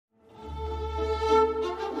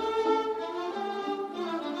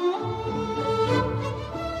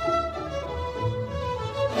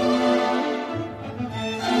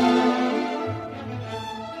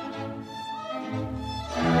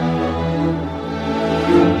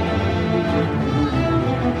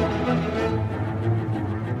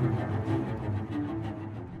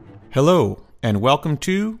Hello, and welcome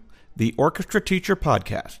to the Orchestra Teacher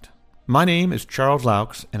Podcast. My name is Charles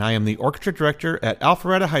Laux, and I am the Orchestra Director at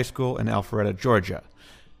Alpharetta High School in Alpharetta, Georgia.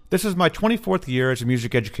 This is my 24th year as a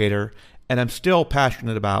music educator, and I'm still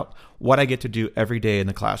passionate about what I get to do every day in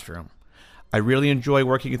the classroom. I really enjoy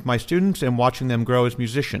working with my students and watching them grow as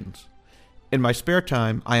musicians. In my spare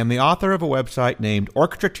time, I am the author of a website named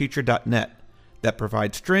orchestrateacher.net that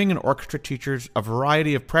provides string and orchestra teachers a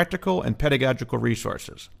variety of practical and pedagogical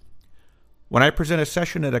resources. When I present a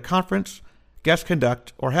session at a conference, guest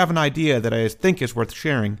conduct, or have an idea that I think is worth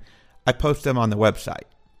sharing, I post them on the website.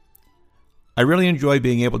 I really enjoy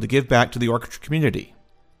being able to give back to the orchestra community.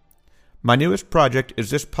 My newest project is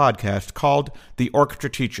this podcast called The Orchestra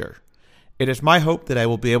Teacher. It is my hope that I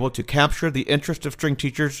will be able to capture the interest of string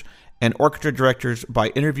teachers and orchestra directors by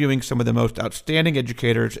interviewing some of the most outstanding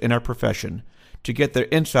educators in our profession to get their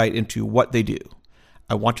insight into what they do.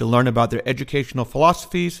 I want to learn about their educational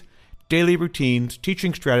philosophies, daily routines,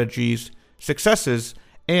 teaching strategies, successes,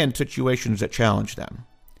 and situations that challenge them.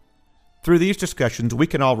 Through these discussions, we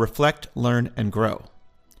can all reflect, learn, and grow.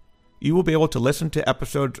 You will be able to listen to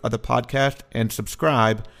episodes of the podcast and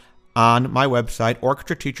subscribe on my website,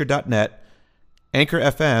 orchestrateacher.net, Anchor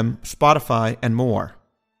FM, Spotify, and more.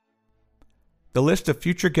 The list of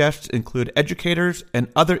future guests include educators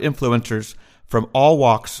and other influencers from all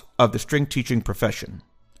walks of the string teaching profession.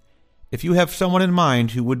 If you have someone in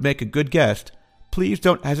mind who would make a good guest, please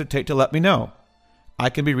don't hesitate to let me know. I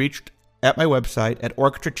can be reached at my website at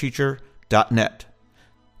orchestrateacher.net.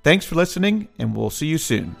 Thanks for listening, and we'll see you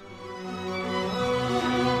soon.